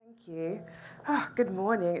You. Good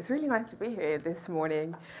morning. It's really nice to be here this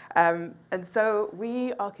morning. And so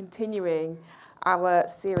we are continuing our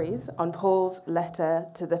series on Paul's letter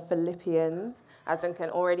to the Philippians, as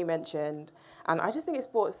Duncan already mentioned. And I just think it's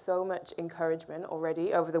brought so much encouragement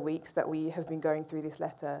already over the weeks that we have been going through this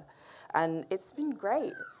letter. And it's been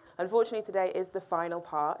great. Unfortunately, today is the final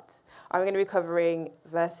part. I'm going to be covering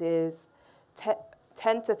verses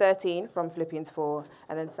 10 to 13 from Philippians 4,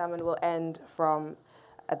 and then Simon will end from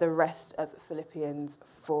the rest of Philippians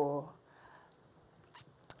 4.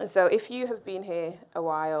 So if you have been here a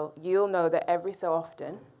while, you'll know that every so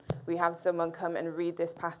often we have someone come and read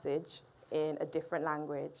this passage in a different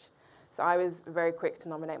language. So I was very quick to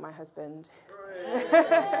nominate my husband,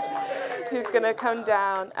 who's going to come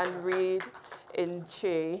down and read in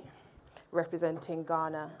Chi, representing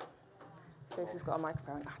Ghana. So if you've got a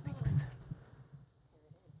microphone, thanks.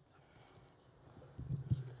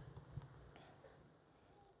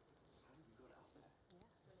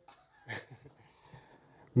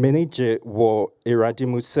 Manager wo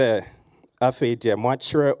iradimuse afei deɛ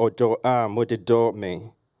moakyerɛ ɔdɔ a mode dɔ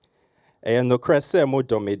me. Ɛyɛ nokorɛ sɛ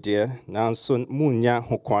modɔ me deɛ, nanso munnya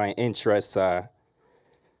ho kwan nkyerɛ saa.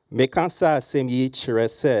 Meka saa asɛm yi kyerɛ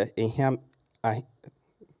sɛ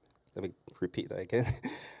let me repeat that again.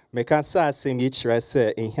 Meka saa asɛm yi kyerɛ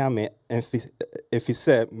sɛ ehia me ɛfi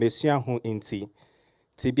sɛ mesua ho nti.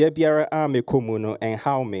 Tibia biara a mekɔ mu no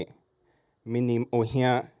ɛnhaw me. Minim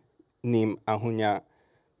ohia nim ahonya.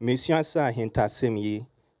 Mesua sa hintasem yi,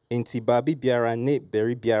 enti baabi biara ne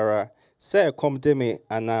beri biara, sɛ ɛkɔm de me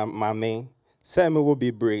ana mame, sɛ mewo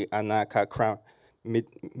bebree ana kakra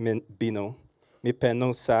bino, mepɛ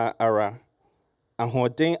no saa ara.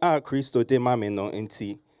 Ahoɔden a Kristo de ma me no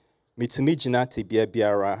enti, mitumi gyina tebea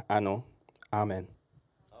biara ano. Amen.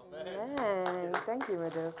 Amen. Thank you,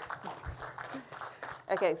 Madhu.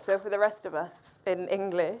 Okay, so for the rest of us in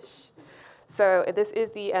English, so this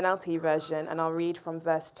is the NLT version, and I'll read from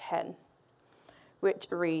verse 10, which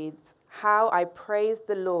reads, "How I praise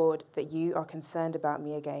the Lord that you are concerned about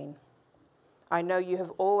me again. I know you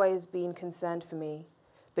have always been concerned for me,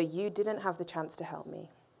 but you didn't have the chance to help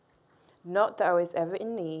me. Not that I was ever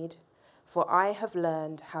in need, for I have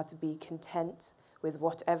learned how to be content with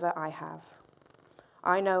whatever I have.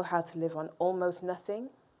 I know how to live on almost nothing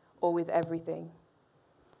or with everything.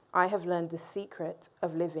 I have learned the secret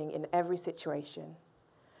of living in every situation,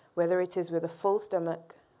 whether it is with a full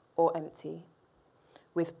stomach or empty,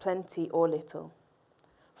 with plenty or little.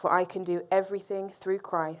 For I can do everything through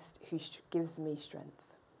Christ who gives me strength."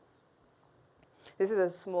 This is a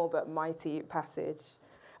small but mighty passage.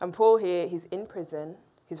 And Paul here, he's in prison,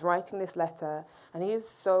 he's writing this letter, and he is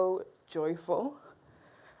so joyful.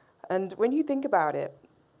 And when you think about it,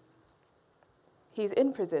 he's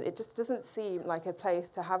in prison. It just doesn't seem like a place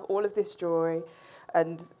to have all of this joy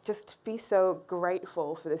and just be so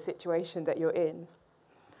grateful for the situation that you're in.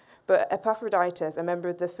 But Epaphroditus, a member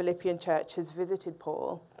of the Philippian church, has visited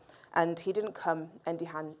Paul, and he didn't come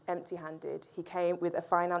empty-handed. He came with a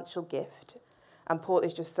financial gift, and Paul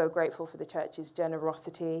is just so grateful for the church's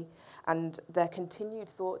generosity and their continued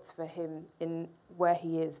thoughts for him in where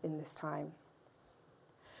he is in this time.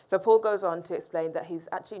 So Paul goes on to explain that he's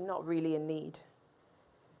actually not really in need.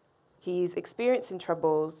 He's experiencing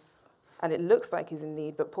troubles, and it looks like he's in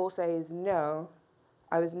need, but Paul says, "No,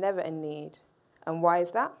 I was never in need." And why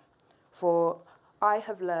is that? "For I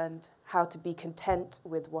have learned how to be content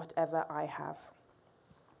with whatever I have."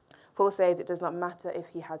 Paul says it does not matter if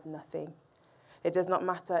he has nothing. It does not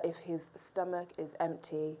matter if his stomach is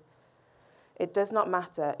empty. It does not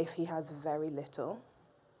matter if he has very little.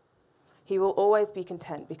 He will always be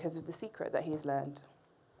content because of the secret that he has learned.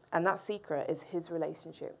 And that secret is his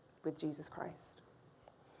relationship with Jesus Christ.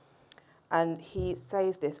 And he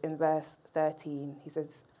says this in verse 13. He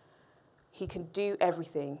says, he can do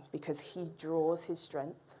everything because he draws his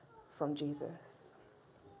strength from Jesus.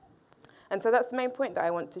 And so that's the main point that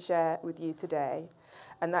I want to share with you today,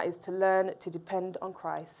 and that is to learn to depend on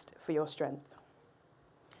Christ for your strength.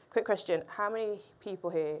 Quick question, how many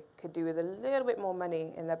people here could do with a little bit more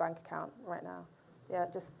money in their bank account right now? Yeah,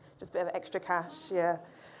 just a bit of extra cash, yeah.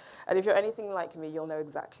 And if you're anything like me, you'll know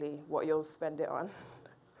exactly what you'll spend it on.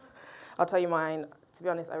 I'll tell you mine. To be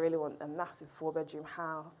honest, I really want a massive 4-bedroom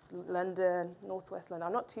house, London, northwest London.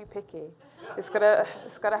 I'm not too picky. It's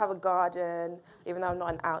gotta have a garden, even though I'm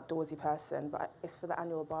not an outdoorsy person, but it's for the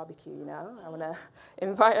annual barbecue, you know? I want to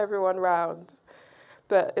invite everyone round.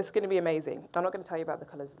 But it's going to be amazing. I'm not going to tell you about the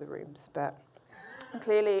colours of the rooms, but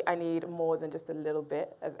clearly I need more than just a little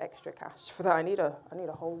bit of extra cash for that. I need a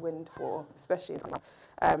whole windfall, especially in summer.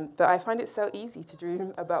 But I find it so easy to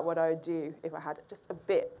dream about what I would do if I had just a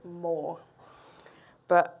bit more.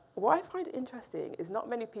 But what I find interesting is not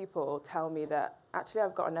many people tell me that actually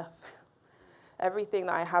I've got enough. Everything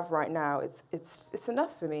that I have right now, it's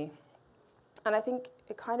enough for me. And I think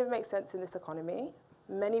it kind of makes sense in this economy.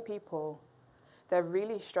 Many people, they're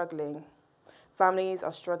really struggling. Families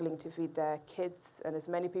are struggling to feed their kids, and as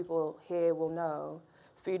many people here will know,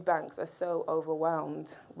 food banks are so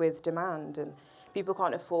overwhelmed with demand, and people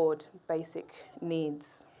can't afford basic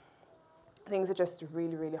needs. Things are just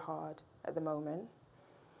really, really hard at the moment.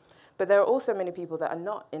 But there are also many people that are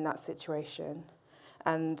not in that situation,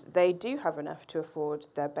 and they do have enough to afford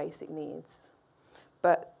their basic needs.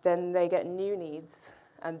 But then they get new needs,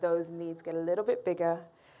 and those needs get a little bit bigger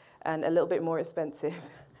and a little bit more expensive.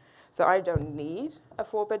 So I don't need a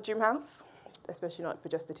 4-bedroom house, especially not for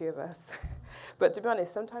just the two of us. But to be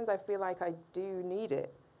honest, sometimes I feel like I do need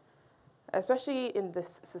it, especially in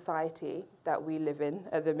this society that we live in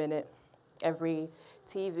at the minute. Every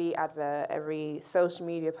TV advert, every social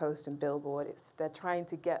media post and billboard, they're trying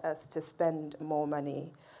to get us to spend more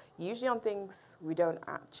money, usually on things we don't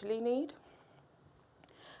actually need.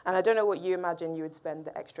 And I don't know what you imagine you would spend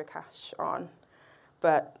the extra cash on,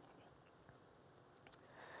 but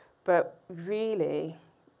really,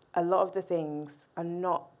 a lot of the things are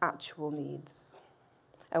not actual needs.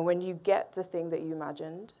 And when you get the thing that you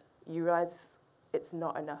imagined, you realize it's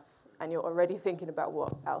not enough, and you're already thinking about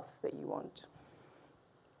what else that you want.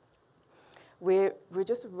 We're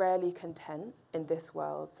just rarely content in this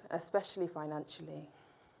world, especially financially.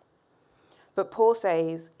 But Paul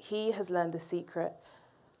says he has learned the secret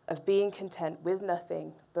of being content with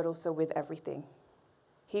nothing, but also with everything.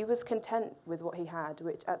 He was content with what he had,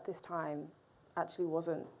 which at this time actually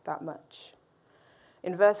wasn't that much.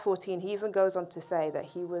 In verse 14, he even goes on to say that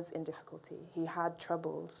he was in difficulty. He had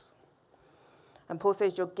troubles. And Paul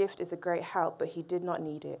says, your gift is a great help, but he did not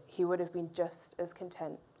need it. He would have been just as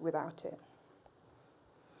content without it.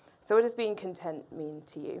 So what does being content mean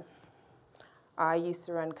to you? I used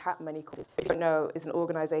to run Cap Money Courses. If you don't know, it's an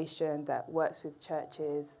organisation that works with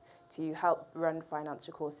churches to help run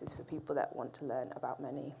financial courses for people that want to learn about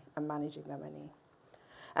money and managing their money.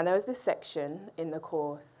 And there was this section in the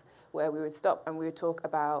course where we would stop and we would talk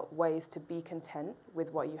about ways to be content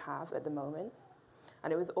with what you have at the moment.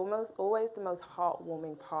 And it was almost always the most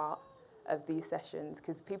heartwarming part of these sessions,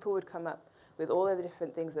 because people would come up with all of the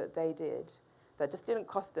different things that they did that just didn't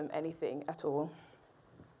cost them anything at all.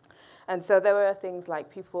 And so there were things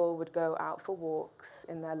like people would go out for walks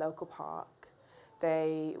in their local park.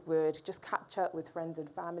 They would just catch up with friends and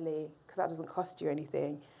family, because that doesn't cost you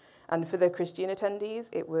anything. And for the Christian attendees,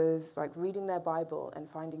 it was like reading their Bible and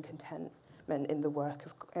finding contentment in the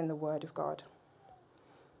Word of God.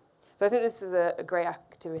 So I think this is a great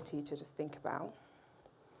activity to just think about,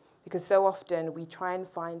 because so often we try and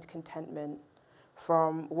find contentment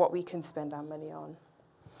from what we can spend our money on,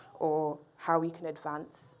 or how we can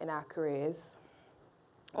advance in our careers,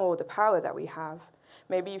 or the power that we have.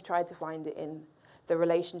 Maybe you've tried to find it in the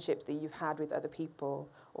relationships that you've had with other people,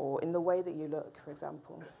 or in the way that you look, for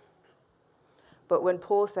example. But when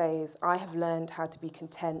Paul says, I have learned how to be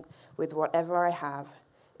content with whatever I have,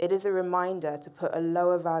 it is a reminder to put a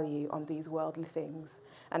lower value on these worldly things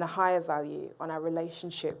and a higher value on our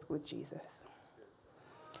relationship with Jesus.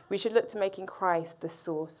 We should look to making Christ the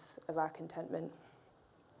source of our contentment.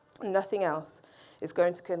 Nothing else is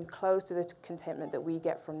going to come close to the contentment that we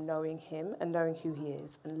get from knowing him and knowing who he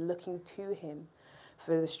is and looking to him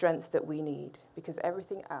for the strength that we need, because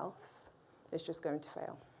everything else is just going to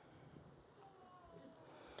fail.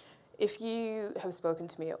 If you have spoken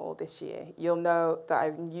to me at all this year, you'll know that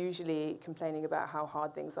I'm usually complaining about how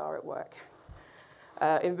hard things are at work.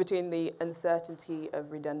 In between the uncertainty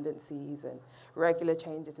of redundancies and regular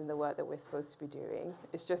changes in the work that we're supposed to be doing,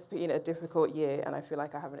 it's just been a difficult year, and I feel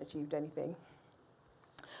like I haven't achieved anything.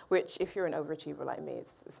 Which, if you're an overachiever like me,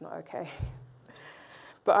 it's not okay.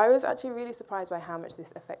 But I was actually really surprised by how much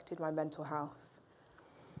this affected my mental health.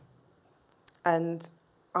 And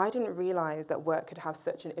I didn't realize that work could have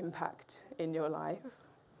such an impact in your life.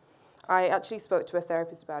 I actually spoke to a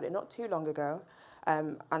therapist about it not too long ago,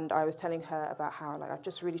 and I was telling her about how I'm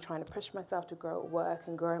just really trying to push myself to grow at work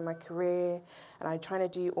and grow in my career, and I'm trying to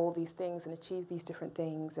do all these things and achieve these different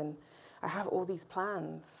things, and I have all these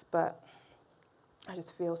plans, but I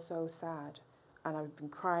just feel so sad, and I've been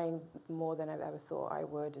crying more than I've ever thought I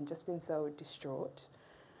would, and just been so distraught.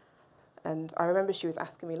 And I remember she was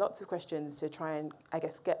asking me lots of questions to try and,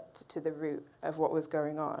 get to the root of what was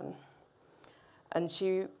going on. And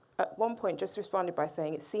she, at one point, just responded by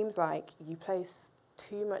saying, it seems like you place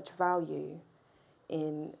too much value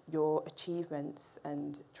in your achievements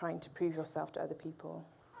and trying to prove yourself to other people.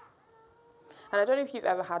 And I don't know if you've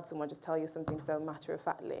ever had someone just tell you something so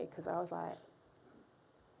matter-of-factly, because I was like,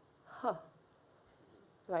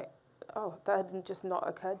 that had just not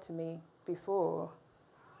occurred to me before.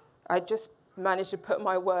 I just managed to put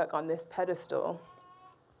my work on this pedestal,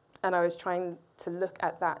 and I was trying to look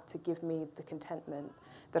at that to give me the contentment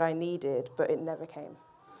that I needed, but it never came.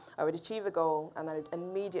 I would achieve a goal, and I'd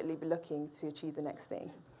immediately be looking to achieve the next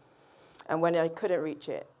thing. And when I couldn't reach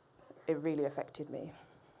it, it really affected me.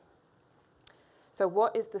 So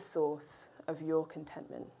what is the source of your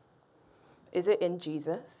contentment? Is it in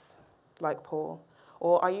Jesus, like Paul,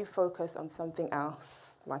 or are you focused on something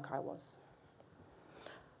else, like I was?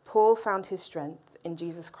 Paul found his strength in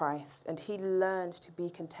Jesus Christ, and he learned to be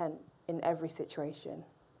content in every situation.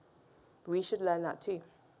 We should learn that too.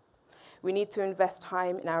 We need to invest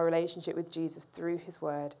time in our relationship with Jesus through his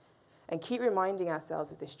word and keep reminding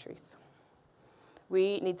ourselves of this truth.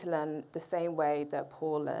 We need to learn the same way that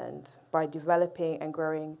Paul learned, by developing and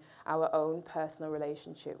growing our own personal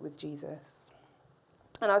relationship with Jesus.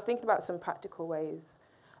 And I was thinking about some practical ways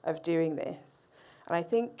of doing this. And I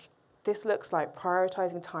think this looks like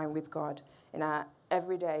prioritizing time with God in our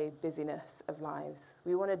everyday busyness of lives.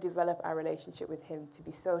 We want to develop our relationship with him to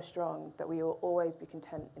be so strong that we will always be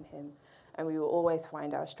content in him and we will always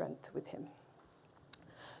find our strength with him.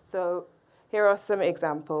 So here are some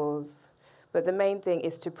examples, but the main thing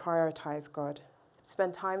is to prioritize God.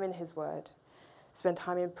 Spend time in his word, spend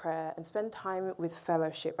time in prayer, and spend time with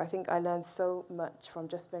fellowship. I think I learned so much from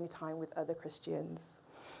just spending time with other Christians,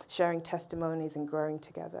 sharing testimonies and growing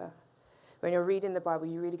together. When you're reading the Bible,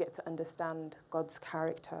 you really get to understand God's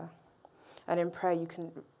character. And in prayer, you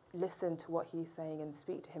can listen to what he's saying and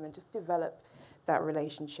speak to him and just develop that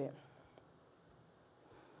relationship.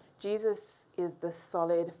 Jesus is the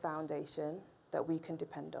solid foundation that we can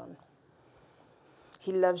depend on.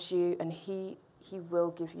 He loves you, and he will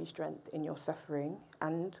give you strength in your suffering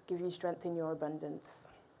and give you strength in your abundance.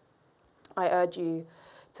 I urge you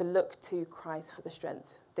to look to Christ for the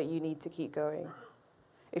strength that you need to keep going.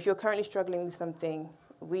 If you're currently struggling with something,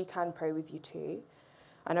 we can pray with you too.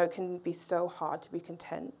 I know it can be so hard to be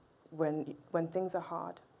content when things are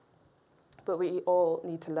hard, but we all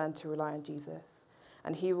need to learn to rely on Jesus,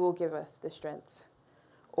 and he will give us the strength,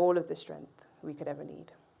 all of the strength we could ever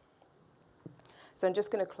need. So I'm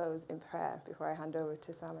just going to close in prayer before I hand over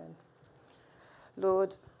to Simon.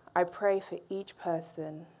 Lord, I pray for each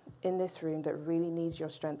person in this room that really needs your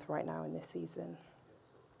strength right now in this season.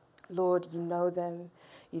 Lord, you know them,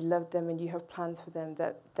 you love them, and you have plans for them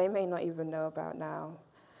that they may not even know about now.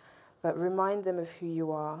 But remind them of who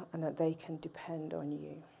you are and that they can depend on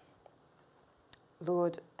you.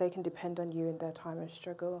 Lord, they can depend on you in their time of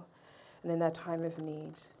struggle and in their time of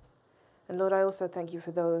need. And Lord, I also thank you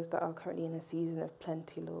for those that are currently in a season of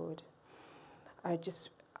plenty, Lord. I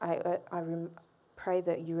pray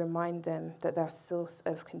that you remind them that their source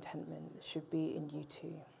of contentment should be in you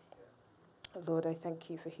too. Lord, I thank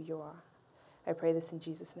you for who you are. I pray this in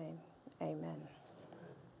Jesus' name. Amen.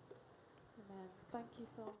 Amen. Thank you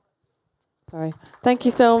so much. Sorry. Thank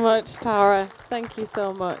you so much, Tara. Thank you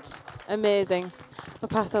so much. Amazing. I'll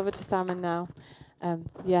pass over to Simon now.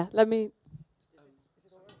 Let me...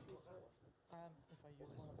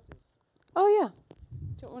 Oh, yeah.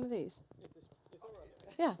 Do you want one of these?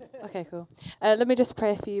 Yeah. Okay, cool. Let me just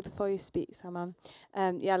pray for you before you speak, Saman.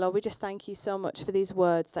 Lord, we just thank you so much for these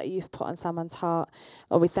words that you've put on Saman's heart.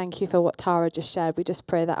 Lord, we thank you for what Tara just shared. We just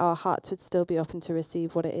pray that our hearts would still be open to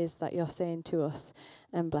receive what it is that you're saying to us,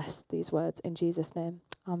 and bless these words in Jesus' name.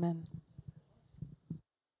 Amen.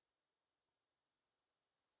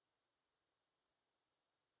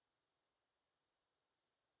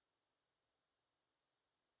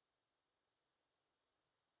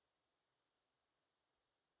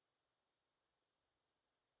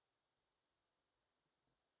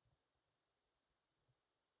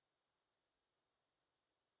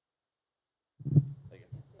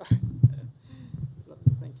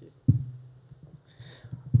 Thank you.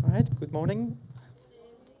 All right, good morning.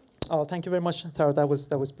 Oh, thank you very much, Tara. That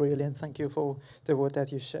was brilliant. Thank you for the word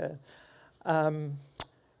that you shared.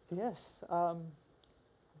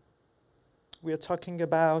 We are talking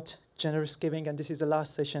about generous giving, and this is the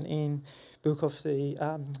last session in the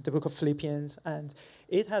book of Philippians, and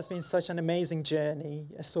it has been such an amazing journey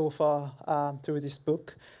so far through this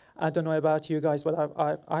book. I don't know about you guys, but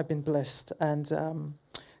I've been blessed, and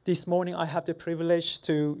this morning I have the privilege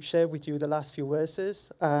to share with you the last few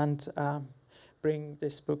verses and bring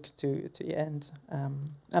this book to the end.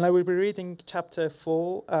 And I will be reading chapter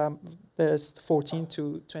 4, verse 14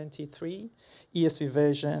 to 23, ESV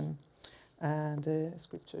version. And the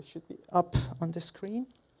scripture should be up on the screen.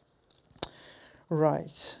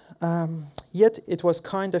 Right. Yet it was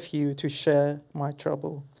kind of you to share my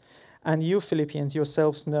trouble. And you Philippians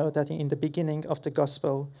yourselves know that in the beginning of the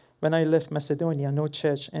gospel, when I left Macedonia, no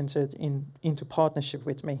church entered into partnership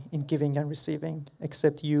with me in giving and receiving,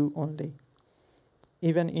 except you only.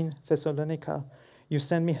 Even in Thessalonica, you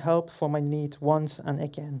sent me help for my need once and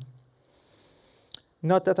again.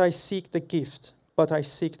 Not that I seek the gift, but I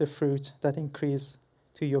seek the fruit that increase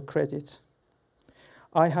to your credit.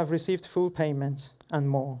 I have received full payment and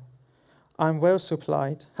more. I am well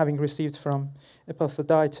supplied, having received from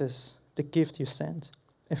Epaphroditus the gift you sent,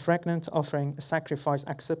 a fragrant offering, a sacrifice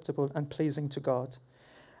acceptable and pleasing to God.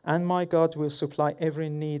 And my God will supply every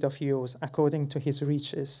need of yours according to his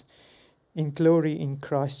riches, in glory in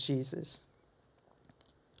Christ Jesus.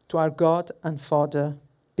 To our God and Father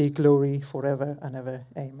be glory forever and ever.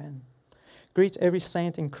 Amen. Greet every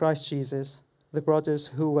saint in Christ Jesus. The brothers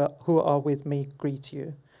who are with me greet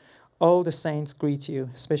you. All the saints greet you,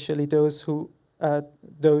 especially those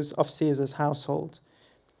of Caesar's household.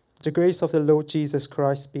 The grace of the Lord Jesus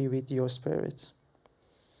Christ be with your spirit.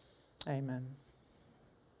 Amen.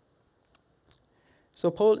 So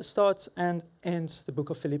Paul starts and ends the book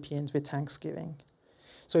of Philippians with thanksgiving.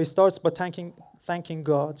 So he starts by thanking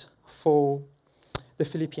God for the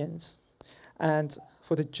Philippians and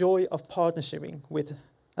for the joy of partnering with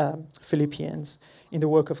Philippians in the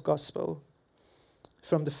work of gospel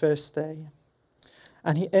from the first day.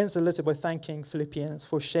 And he ends the letter by thanking Philippians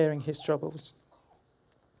for sharing his troubles.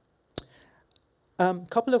 A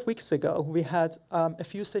couple of weeks ago, we had a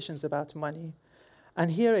few sessions about money. And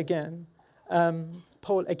here again,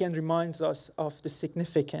 Paul again reminds us of the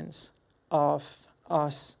significance of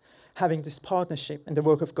us having this partnership in the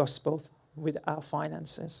work of gospel with our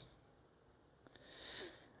finances.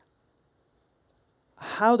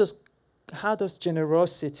 How does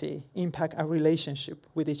generosity impact our relationship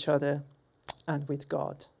with each other and with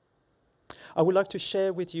God? I would like to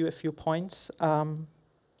share with you a few points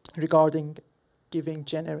regarding giving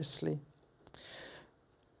generously.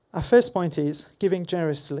 Our first point is giving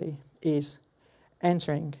generously is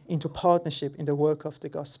entering into partnership in the work of the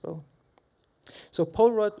gospel. So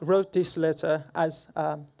Paul wrote this letter, as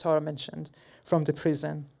Tara mentioned, from the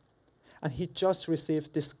prison. And he just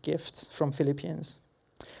received this gift from Philippians.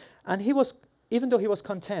 And even though he was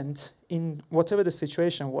content in whatever the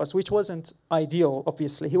situation was, which wasn't ideal,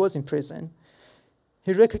 obviously, he was in prison,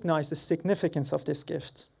 he recognized the significance of this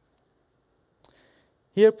gift.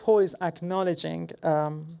 Here Paul is acknowledging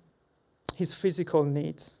his physical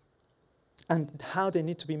needs and how they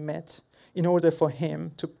need to be met in order for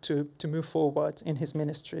him to move forward in his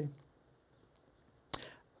ministry.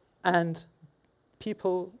 And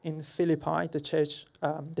people in Philippi, the church,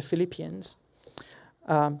 the Philippians,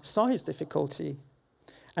 saw his difficulty,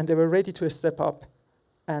 and they were ready to step up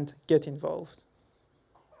and get involved.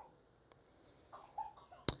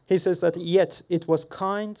 He says that, yet it was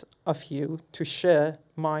kind of you to share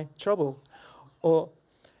my trouble. Or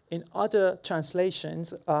in other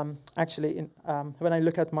translations, when I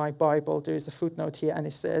look at my Bible, there is a footnote here, and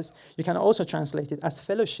it says, you can also translate it as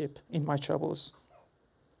fellowship in my troubles.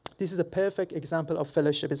 This is a perfect example of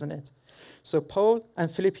fellowship, isn't it? So Paul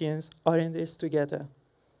and Philippians are in this together.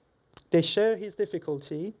 They share his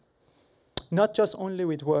difficulty, not just only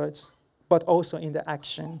with words, but also in the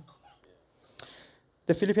action.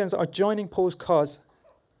 The Philippians are joining Paul's cause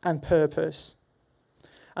and purpose.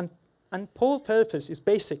 And Paul's purpose is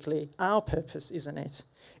basically our purpose, isn't it?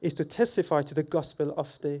 Is to testify to the gospel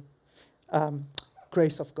of the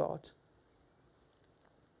grace of God.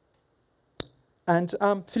 And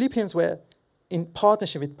Philippians were in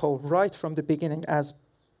partnership with Paul right from the beginning, as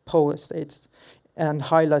Paul states and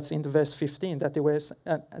highlights in the verse 15 that there was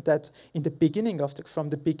that in the beginning from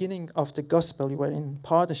the beginning of the gospel, you were in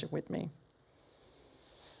partnership with me.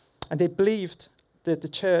 And they believed that the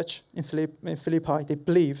church in Philippi, they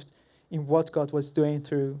believed in what God was doing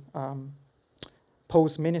through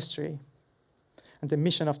Paul's ministry and the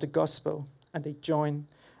mission of the gospel. And they joined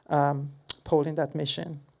Paul in that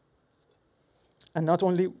mission. And not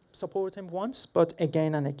only support him once, but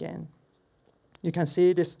again and again. You can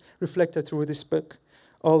see this reflected through this book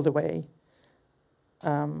all the way.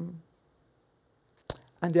 And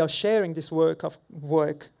they are sharing this work.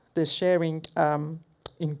 They're sharing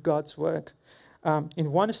in God's work,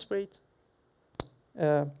 in one spirit,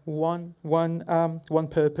 one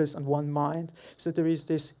purpose, and one mind. So there is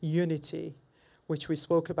this unity, which we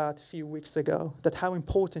spoke about a few weeks ago, that how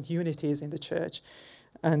important unity is in the church.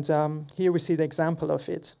 And here we see the example of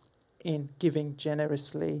it in giving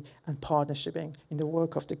generously and partnershiping in the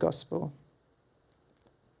work of the gospel.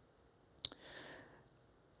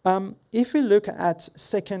 If we look at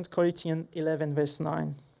 2 Corinthians 11, verse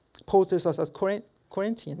 9, Paul tells us as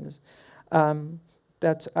Corinthians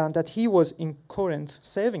that he was in Corinth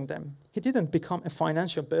serving them. He didn't become a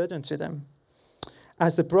financial burden to them,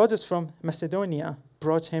 as the brothers from Macedonia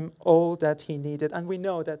brought him all that he needed. And we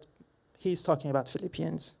know that he's talking about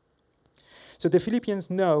Philippians. So the Philippians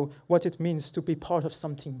know what it means to be part of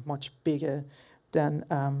something much bigger than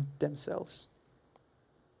themselves.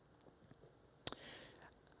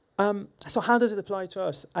 So how does it apply to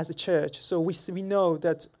us as a church? So we know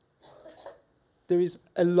that there is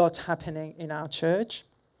a lot happening in our church.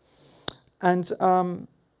 And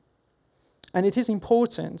it is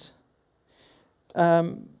important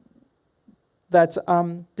that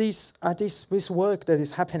this work that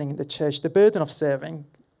is happening in the church, the burden of serving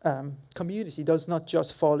community, does not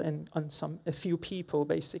just fall on a few people,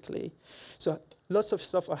 basically. So lots of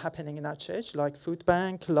stuff are happening in our church, like food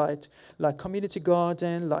bank, like community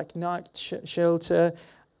garden, like night shelter,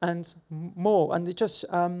 and more. And it just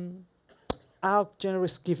our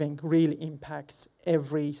generous giving really impacts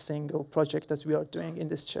every single project that we are doing in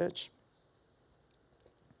this church.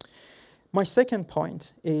 My second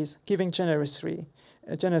point is giving generously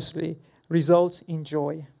results in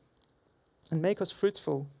joy and make us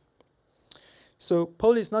fruitful. So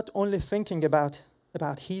Paul is not only thinking about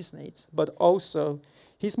his needs, but also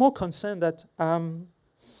he's more concerned that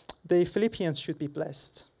the Philippians should be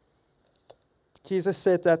blessed. Jesus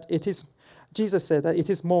said that it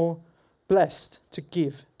is more blessed to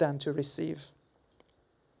give than to receive.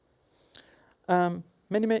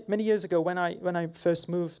 Many years ago, when I first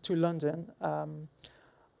moved to London,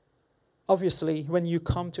 obviously, when you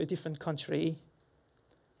come to a different country,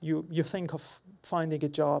 you think of finding a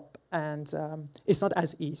job, and it's not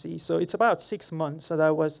as easy. So it's about 6 months that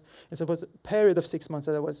it was a period of 6 months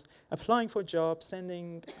that I was applying for jobs,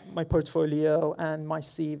 sending my portfolio and my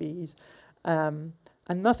CVs, and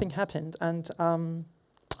nothing happened. And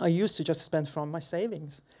I used to just spend from my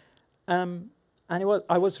savings. And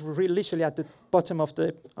I was literally at the bottom of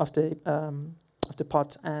the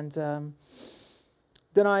pot, and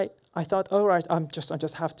then I thought, all right, I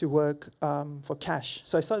just have to work for cash.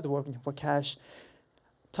 So I started working for cash.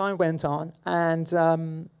 Time went on, and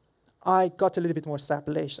I got a little bit more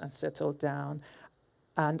established and settled down.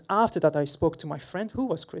 And after that, I spoke to my friend who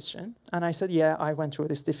was Christian, and I said, yeah, I went through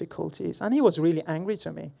these difficulties. And he was really angry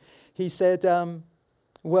to me. He said,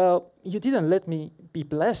 well, you didn't let me be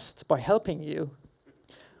blessed by helping you.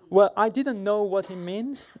 Well, I didn't know what he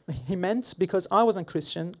meant because I wasn't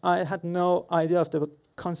Christian. I had no idea of the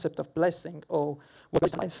concept of blessing or what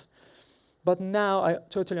is life. But now I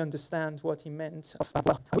totally understand what he meant. I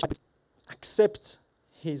wish I could accept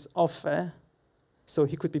his offer so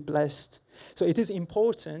he could be blessed. So it is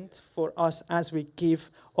important for us as we give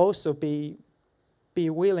also be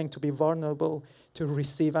willing to be vulnerable to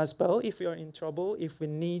receive as well if we are in trouble, if we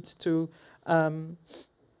need to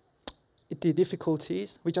the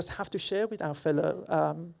difficulties, we just have to share with our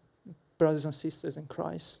fellow brothers and sisters in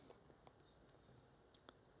Christ.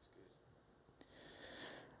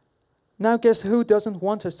 Now, guess who doesn't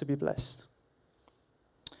want us to be blessed?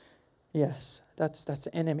 Yes, that's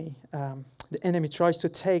the enemy. The enemy tries to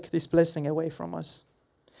take this blessing away from us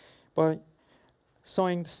by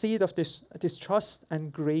sowing the seed of this distrust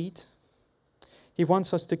and greed. He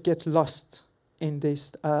wants us to get lost in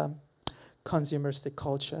this consumeristic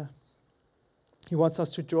culture. He wants us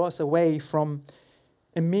to draw us away from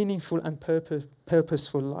a meaningful and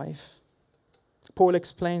purposeful life. Paul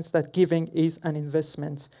explains that giving is an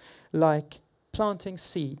investment, like planting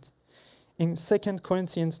seed. In 2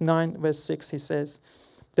 Corinthians 9, verse 6, he says,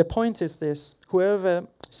 the point is this: whoever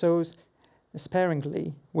sows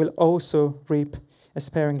sparingly will also reap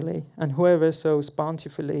sparingly, and whoever sows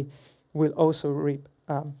bountifully will also reap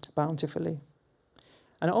bountifully.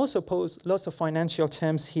 And also pose lots of financial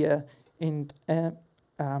terms here in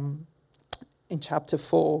chapter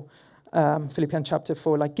 4, Philippians chapter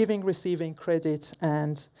 4, like giving, receiving, credit,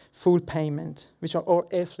 and full payment, which are all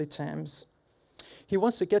earthly terms. He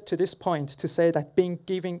wants to get to this point to say that being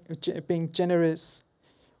generous,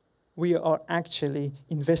 we are actually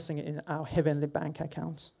investing in our heavenly bank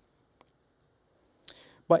account.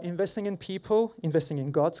 By investing in people, investing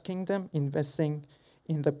in God's kingdom, investing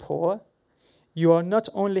in the poor, you are not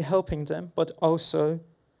only helping them, but also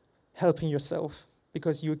helping yourself,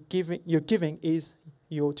 because your giving is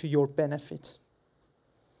to your benefit.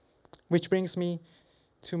 Which brings me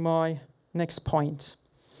to my next point.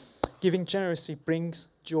 Giving generously brings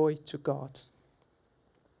joy to God.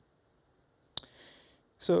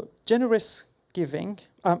 So generous giving,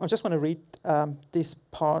 I just want to read this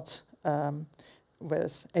part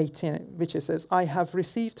verse 18, which it says, I have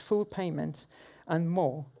received full payment and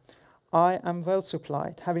more. I am well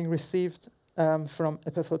supplied, having received from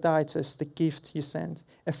Epaphroditus the gift you sent,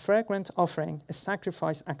 a fragrant offering, a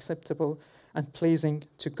sacrifice acceptable and pleasing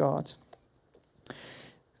to God.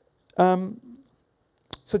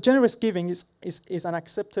 So generous giving is an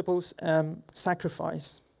acceptable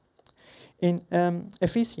sacrifice. In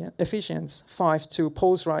Ephesians 5:2,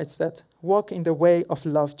 Paul writes that, walk in the way of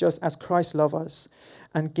love just as Christ loved us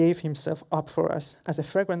and gave himself up for us as a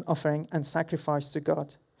fragrant offering and sacrifice to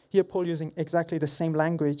God. Here Paul using exactly the same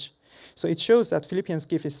language. So it shows that Philippians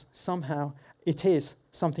gift is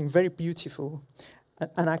something very beautiful,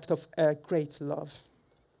 an act of great love.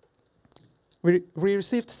 We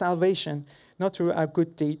received salvation not through our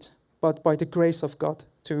good deed, but by the grace of God,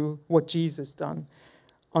 through what Jesus done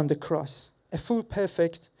on the cross, a full,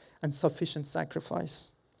 perfect, and sufficient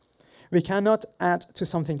sacrifice. We cannot add to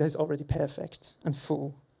something that is already perfect and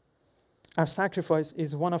full. Our sacrifice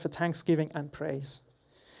is one of a thanksgiving and praise.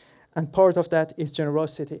 And part of that is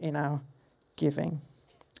generosity in our giving.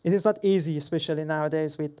 It is not easy, especially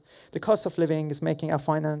nowadays with the cost of living is making our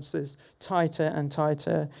finances tighter and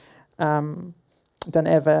tighter than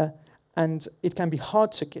ever. And it can be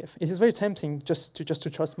hard to give. It is very tempting just to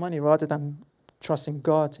trust money rather than trusting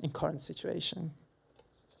God in current situation.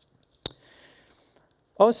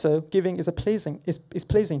 Also, giving is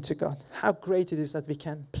pleasing to God. How great it is that we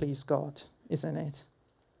can please God, isn't it?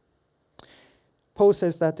 Paul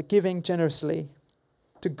says that giving generously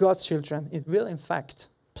to God's children, it will in fact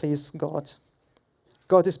please God.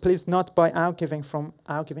 God is pleased not by our giving from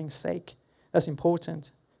our giving's sake. That's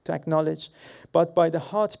important to acknowledge, but by the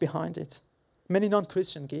heart behind it. Many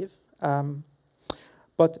non-Christians give,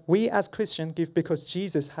 but we as Christians give because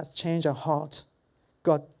Jesus has changed our heart.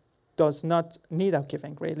 God does not need our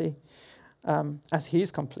giving, really, as he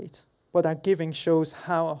is complete. But our giving shows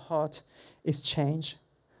how our heart is changed,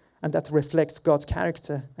 and that reflects God's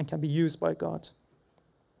character and can be used by God.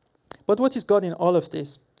 But what is God in all of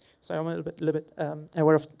this? So I'm a little bit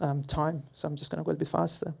aware of time, so I'm just going to go a bit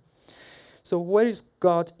faster. So where is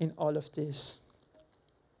God in all of this?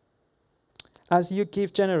 As you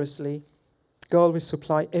give generously, God will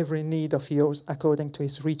supply every need of yours according to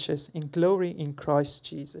his riches in glory in Christ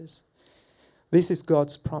Jesus. This is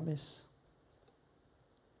God's promise.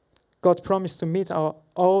 God promised to meet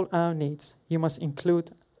all our needs.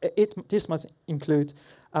 This must include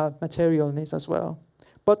our material needs as well,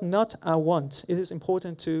 but not our wants. It is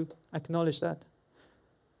important to acknowledge that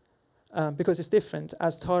because it's different.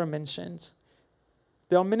 As Tara mentioned,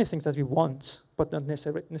 there are many things that we want, but not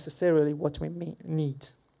necessarily what we need.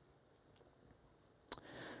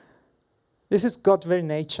 This is God's very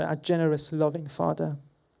nature, a generous, loving Father.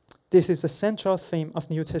 This is the central theme of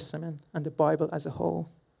New Testament and the Bible as a whole.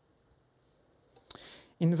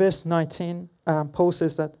 In verse 19, Paul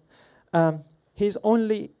says that he's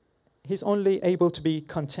only able to be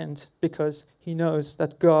content because he knows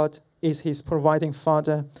that God is his providing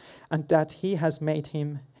Father and that he has made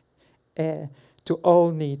him heir to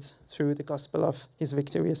all needs through the gospel of his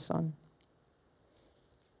victorious Son.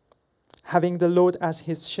 Having the Lord as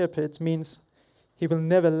his shepherd means he will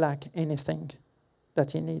never lack anything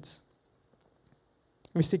that he needs.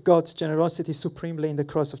 We see God's generosity supremely in the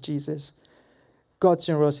cross of Jesus. God's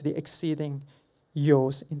generosity exceeding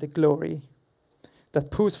yours in the glory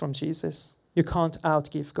that pours from Jesus. You can't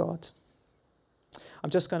outgive God. I'm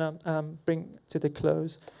just going to bring to a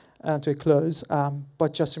close,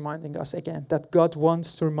 but just reminding us again that God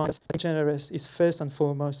wants to remind us that generous is first and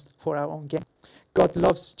foremost for our own gain. God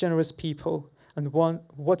loves generous people, and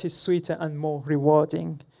what is sweeter and more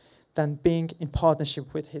rewarding than being in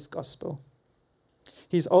partnership with his gospel?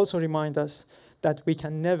 He's also remind us that we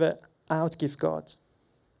can never outgive God.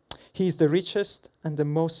 He is the richest and the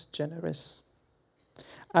most generous.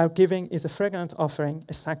 Our giving is a fragrant offering,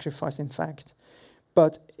 a sacrifice in fact,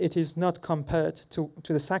 but it is not compared to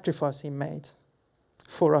the sacrifice he made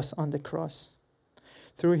for us on the cross.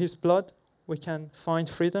 Through his blood, we can find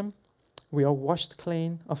freedom. We are washed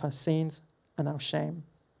clean of our sins and our shame.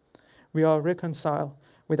 We are reconciled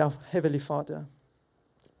with our Heavenly Father.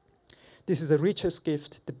 This is the richest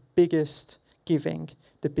gift, the biggest giving,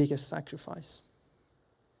 the biggest sacrifice.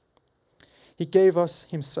 He gave us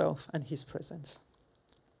himself and his presence,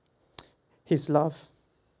 his love.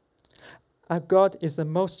 Our God is the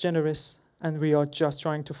most generous, and we are just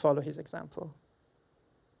trying to follow his example.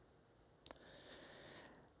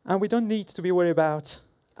 And we don't need to be worried about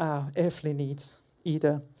our earthly needs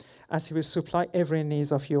either, as he will supply every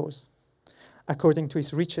need of yours, according to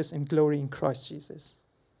his riches in glory in Christ Jesus.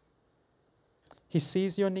 He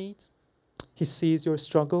sees your need. He sees your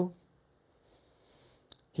struggle.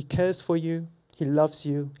 He cares for you. He loves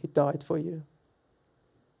you. He died for you.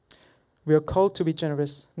 We are called to be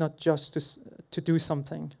generous, not just to do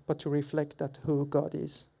something, but to reflect that who God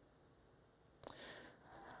is.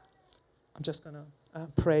 I'm just going to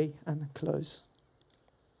pray and close.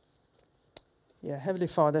 Yeah, Heavenly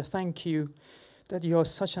Father, thank you that you are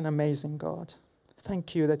such an amazing God.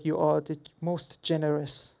 Thank you that you are the most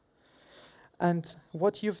generous. And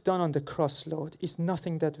what you've done on the cross, Lord, is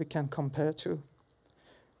nothing that we can compare to.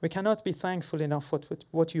 We cannot be thankful enough for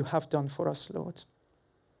what you have done for us, Lord.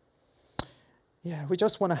 Yeah, we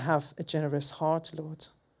just want to have a generous heart, Lord.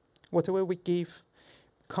 Whatever we give,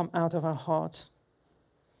 come out of our heart.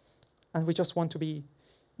 And we just want to be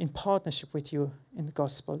in partnership with you in the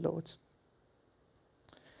gospel, Lord.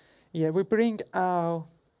 Yeah, we bring our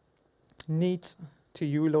needs to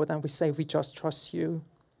you, Lord, and we say we just trust you.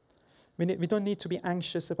 We don't need to be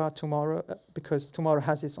anxious about tomorrow because tomorrow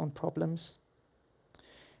has its own problems.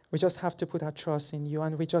 We just have to put our trust in you,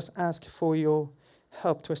 and we just ask for your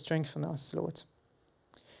help to strengthen us, Lord.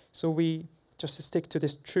 So we just stick to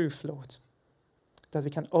this truth, Lord, that we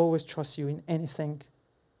can always trust you in anything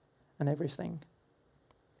and everything.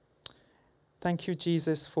 Thank you,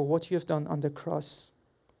 Jesus, for what you have done on the cross.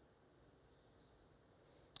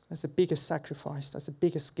 That's the biggest sacrifice. That's the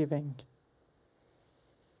biggest giving.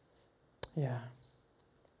 Yeah.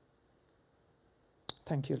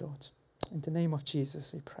 Thank you, Lord. In the name of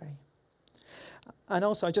Jesus, we pray. And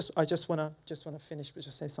also, I just want to finish with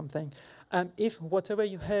just say something. If whatever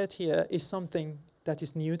you heard here is something that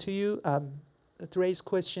is new to you, that raise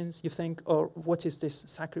questions, you think, or what is this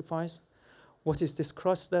sacrifice? What is this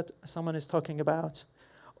cross that someone is talking about?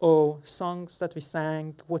 Or songs that we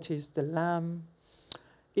sang, what is the lamb?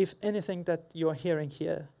 If anything that you're hearing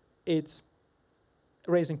here, it's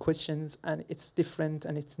raising questions and it's different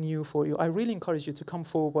and it's new for you, I really encourage you to come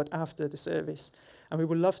forward after the service, and we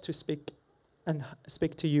would love to speak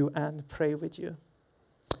to you and pray with you.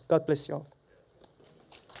 God bless you all.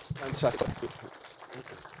 Fantastic.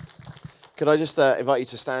 Could I just invite you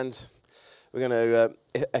to stand? We're going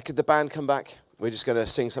to, could the band come back? We're just going to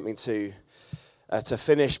sing something to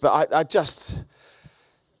finish. But I just,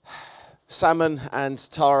 Salmon and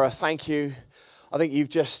Tara, thank you. I think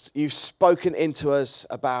you've spoken into us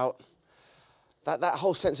about that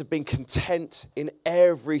whole sense of being content in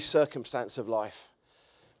every circumstance of life.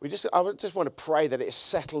 I just want to pray that it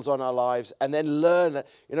settles on our lives, and then learn,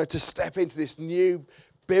 to step into this new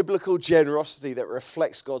biblical generosity that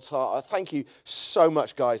reflects God's heart. I thank you so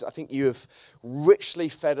much, guys. I think you have richly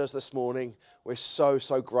fed us this morning. We're so,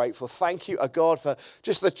 so grateful. Thank you, God, for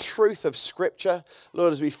just the truth of Scripture.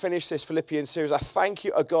 Lord, as we finish this Philippians series, I thank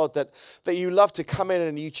you, God, that you love to come in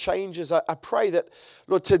and you change us. I pray that,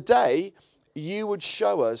 Lord, today you would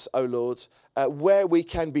show us, oh Lord, where we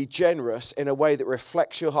can be generous in a way that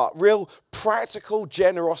reflects your heart. Real practical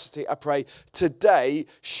generosity, I pray, today,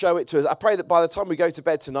 show it to us. I pray that by the time we go to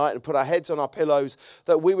bed tonight and put our heads on our pillows,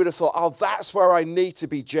 that we would have thought, that's where I need to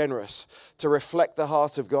be generous to reflect the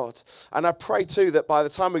heart of God. And I pray too that by the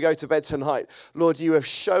time we go to bed tonight, Lord, you have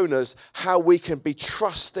shown us how we can be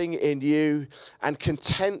trusting in you and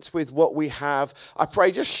content with what we have. I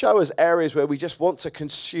pray just show us areas where we just want to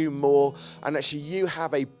consume more, and actually you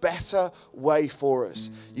have a better way for us.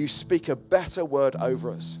 You speak a better word over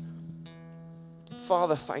us.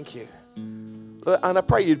 Father, thank you. And I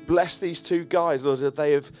pray you'd bless these two guys, Lord, that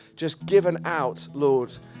they have just given out,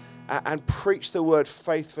 Lord, and preached the word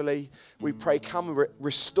faithfully. We pray, come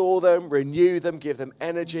restore them, renew them, give them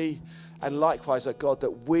energy. And likewise, oh God,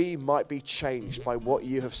 that we might be changed by what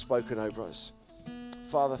you have spoken over us.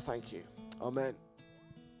 Father, thank you. Amen.